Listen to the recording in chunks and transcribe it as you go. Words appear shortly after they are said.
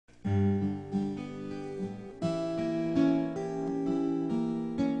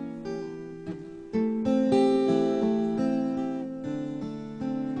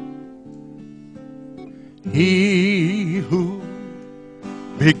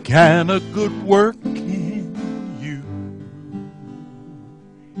began a good work in you.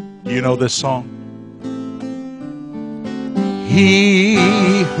 Do you know this song? He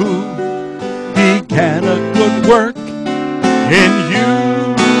who began a good work in you,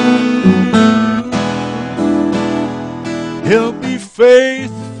 he'll be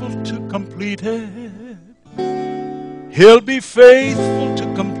faithful to complete it. He'll be faithful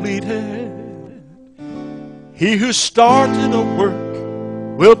to complete it. He who started a work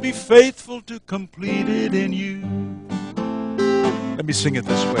will be faithful to complete it in you. Let me sing it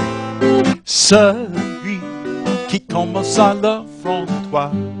this way. Celui qui commence à l'œuvre en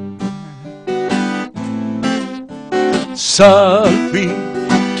toi, celui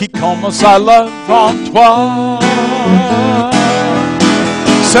qui commence à l'œuvre en toi,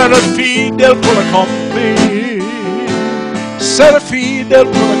 c'est le fidèle pour l'accomplir, c'est le fidèle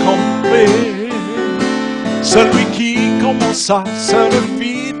pour l'accomplir. Celui qui commença, c'est le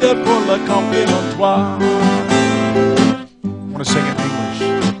fidèle pour l'accomplir en toi. I want to sing in English.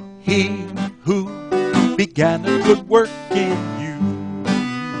 He who began a good work in you,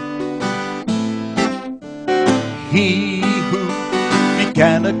 he who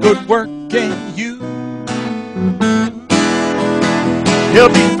began a good work in you, he'll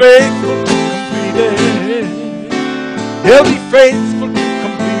be faithful to complete it. He'll be faithful to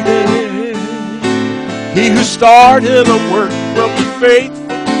complete it. He who started a work will be faithful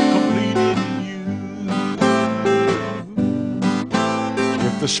to complete it in you.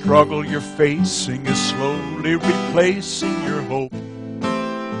 If the struggle you're facing is slowly replacing your hope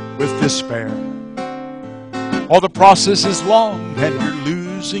with despair, or the process is long and you're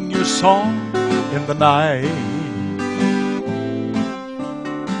losing your song in the night,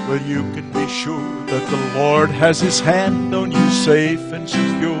 well, you can be sure that the Lord has His hand on you safe and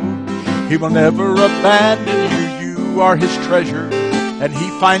secure. He will never abandon you. You are His treasure, and He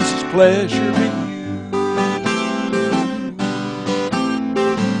finds His pleasure in you.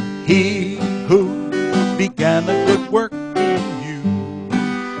 He who began a good work in you,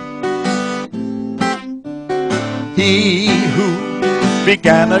 he who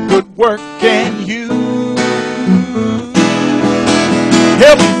began a good work in you,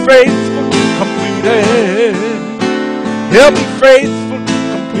 he'll be faithful to complete it. He'll be faithful to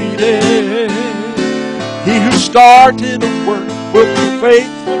complete it. He who started a work will be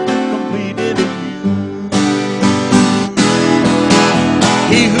faithful to complete it in you.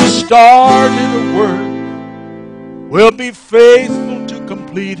 He who started a work will be faithful to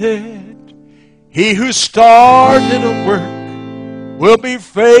complete it. He who started a work will be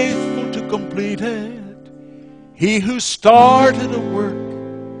faithful to complete it. He who started a work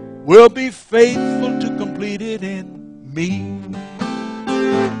will be faithful to complete it in me.